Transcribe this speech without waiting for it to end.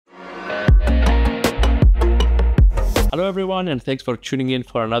Hello everyone, and thanks for tuning in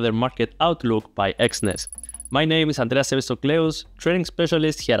for another market outlook by Exness. My name is Andreas Sevastokleous, trading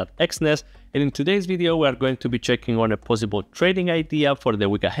specialist here at Exness, and in today's video we are going to be checking on a possible trading idea for the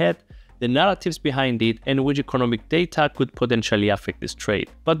week ahead, the narratives behind it, and which economic data could potentially affect this trade.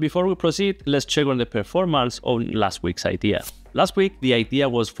 But before we proceed, let's check on the performance on last week's idea. Last week, the idea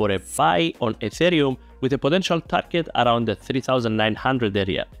was for a buy on Ethereum with a potential target around the 3,900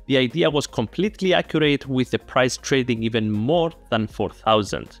 area. The idea was completely accurate, with the price trading even more than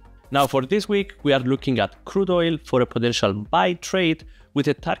 4,000. Now for this week, we are looking at crude oil for a potential buy trade with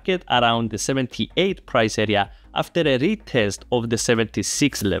a target around the 78 price area after a retest of the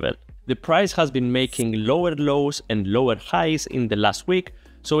 76 level. The price has been making lower lows and lower highs in the last week,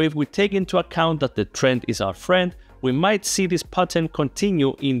 so if we take into account that the trend is our friend, we might see this pattern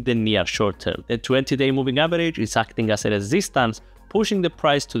continue in the near short term. The 20-day moving average is acting as a resistance, pushing the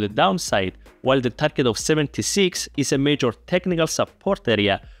price to the downside, while the target of 76 is a major technical support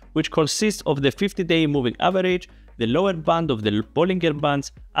area, which consists of the 50-day moving average, the lower band of the Bollinger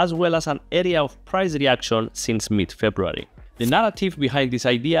Bands, as well as an area of price reaction since mid-February. The narrative behind this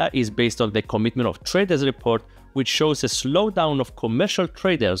idea is based on the Commitment of Traders report, which shows a slowdown of commercial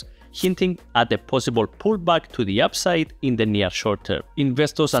traders, hinting at a possible pullback to the upside in the near short term.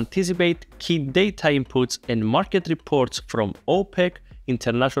 Investors anticipate key data inputs and market reports from OPEC,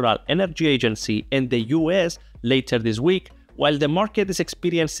 International Energy Agency, and the US later this week, while the market is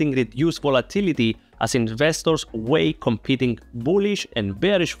experiencing reduced volatility as investors weigh competing bullish and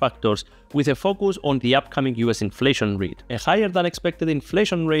bearish factors with a focus on the upcoming US inflation rate. A higher than expected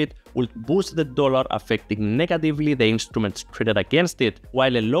inflation rate will boost the dollar, affecting negatively the instruments traded against it,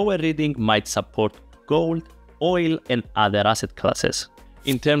 while a lower reading might support gold, oil, and other asset classes.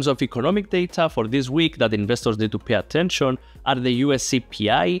 In terms of economic data for this week that investors need to pay attention are the US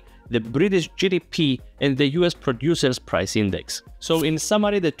CPI, the British GDP, and the US Producers Price Index. So in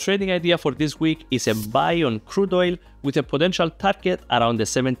summary, the trading idea for this week is a buy on crude oil with a potential target around the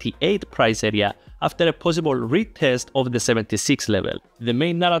 78 price area after a possible retest of the 76 level. The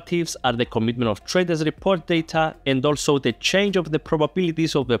main narratives are the Commitment of Traders report data and also the change of the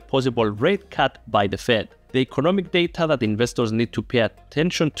probabilities of a possible rate cut by the Fed. The economic data that investors need to pay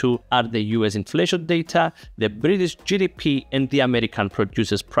attention to are the US inflation data, the British GDP, and the American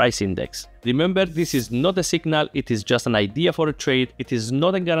Producers Price Index. Remember, this is not a signal, it is just an idea for a trade, it is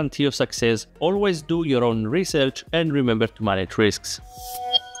not a guarantee of success. Always do your own research and remember to manage risks.